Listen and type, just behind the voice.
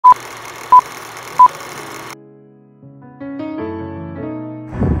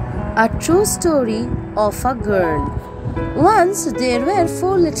A true story of a girl. Once there were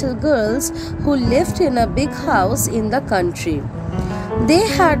 4 little girls who lived in a big house in the country. They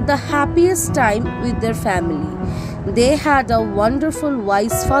had the happiest time with their family. They had a wonderful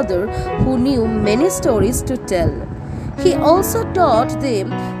wise father who knew many stories to tell. He also taught them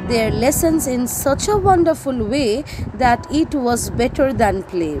their lessons in such a wonderful way that it was better than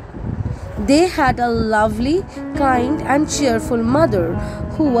play. They had a lovely, kind and cheerful mother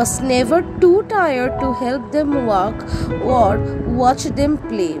who was never too tired to help them walk or watch them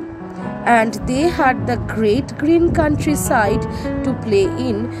play. And they had the great green countryside to play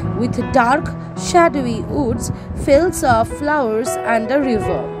in with dark, shadowy woods, fields of flowers and a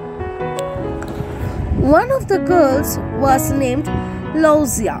river. One of the girls was named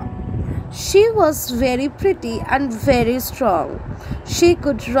Lozia. She was very pretty and very strong. She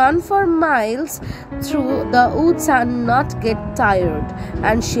could run for miles through the woods and not get tired,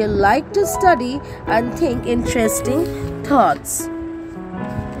 and she liked to study and think interesting thoughts.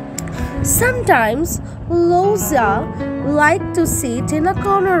 Sometimes Lozia liked to sit in a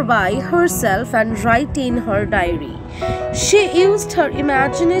corner by herself and write in her diary. She used her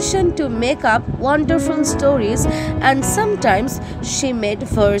imagination to make up wonderful stories, and sometimes she made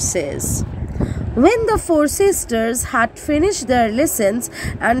verses. When the 4 sisters had finished their lessons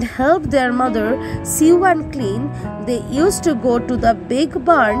and helped their mother sew and clean, they used to go to the big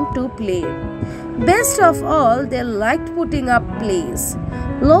barn to play. Best of all, they liked putting up plays.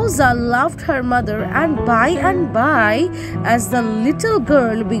 Lozia loved her mother, and by, as the little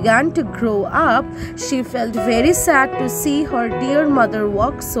girl began to grow up, she felt very sad to see her dear mother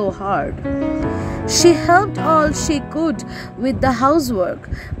work so hard. She helped all she could with the housework,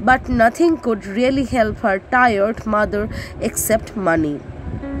 but nothing could really help her tired mother except money.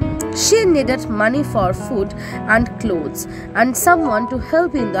 She needed money for food and clothes and someone to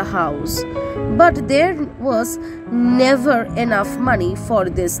help in the house. But there was never enough money for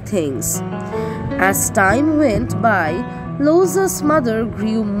these things. As time went by, Lozia's mother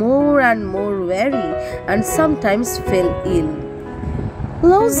grew more and more weary and sometimes fell ill.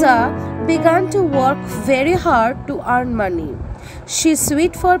 Lozia began to work very hard to earn money. She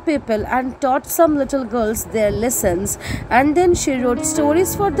sewed for people and taught some little girls their lessons, and then she wrote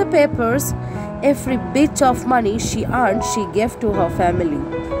stories for the papers. Every bit of money she earned she gave to her family.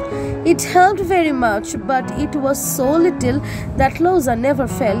 It helped very much, but it was so little that Lozia never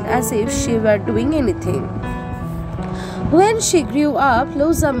felt as if she were doing anything. When she grew up,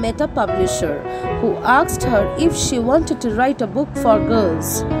 Lozia met a publisher who asked her if she wanted to write a book for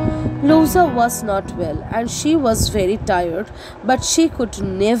girls. Lozia was not well and she was very tired, but she could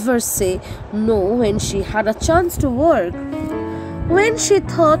never say no when she had a chance to work. When she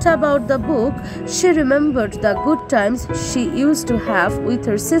thought about the book, she remembered the good times she used to have with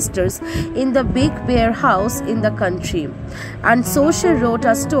her sisters in the big bare house in the country. And so she wrote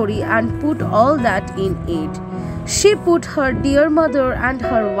a story and put all that in it. She put her dear mother and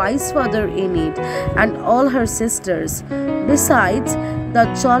her wise father in it, and all her sisters, besides the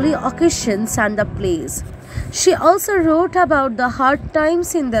jolly occasions and the plays. She also wrote about the hard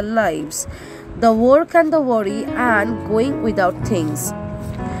times in their lives, the work and the worry, and going without things.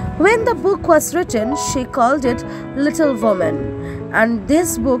 When the book was written, she called it Little Woman, and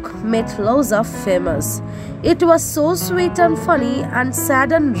this book made Lozia famous. It was so sweet and funny and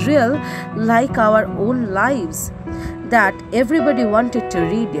sad and real, like our own lives, that everybody wanted to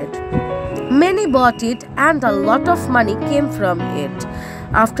read it. Many bought it and a lot of money came from it.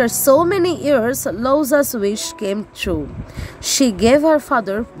 After so many years, Lozia's wish came true. She gave her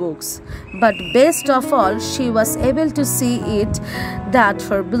father books, but best of all, she was able to see it that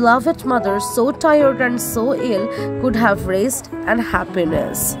her beloved mother, so tired and so ill, could have raised an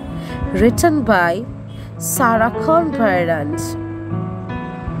happiness. Written by Sara Bryant.